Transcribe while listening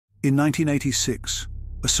In 1986,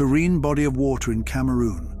 a serene body of water in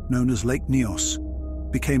Cameroon, known as Lake Nyos,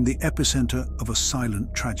 became the epicenter of a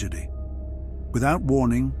silent tragedy. Without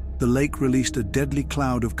warning, the lake released a deadly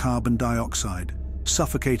cloud of carbon dioxide,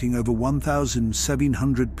 suffocating over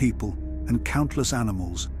 1,700 people and countless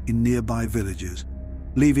animals in nearby villages,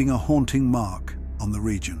 leaving a haunting mark on the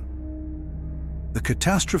region. The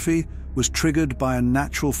catastrophe was triggered by a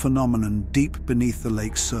natural phenomenon deep beneath the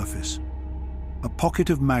lake's surface. A pocket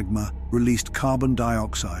of magma released carbon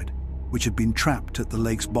dioxide, which had been trapped at the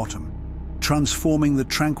lake's bottom, transforming the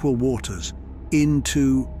tranquil waters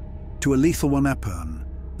into a lethal weapon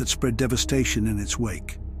that spread devastation in its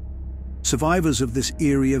wake. Survivors of this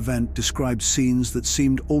eerie event described scenes that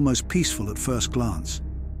seemed almost peaceful at first glance.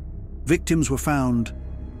 Victims were found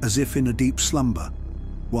as if in a deep slumber,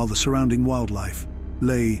 while the surrounding wildlife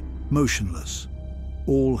lay motionless,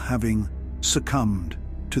 all having succumbed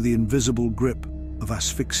to the invisible grip of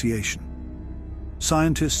asphyxiation.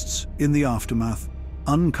 Scientists, in the aftermath,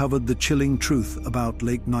 uncovered the chilling truth about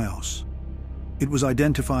Lake Nyos. It was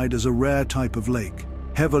identified as a rare type of lake,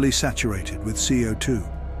 heavily saturated with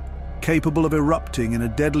CO2, capable of erupting in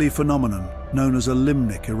a deadly phenomenon known as a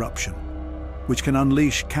limnic eruption, which can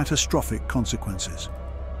unleash catastrophic consequences.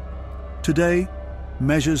 Today,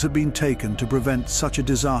 measures have been taken to prevent such a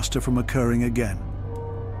disaster from occurring again.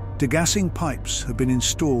 Degassing pipes have been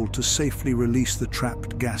installed to safely release the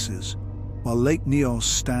trapped gases, while Lake Nyos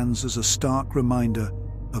stands as a stark reminder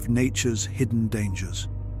of nature's hidden dangers.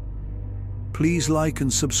 Please like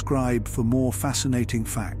and subscribe for more fascinating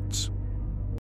facts.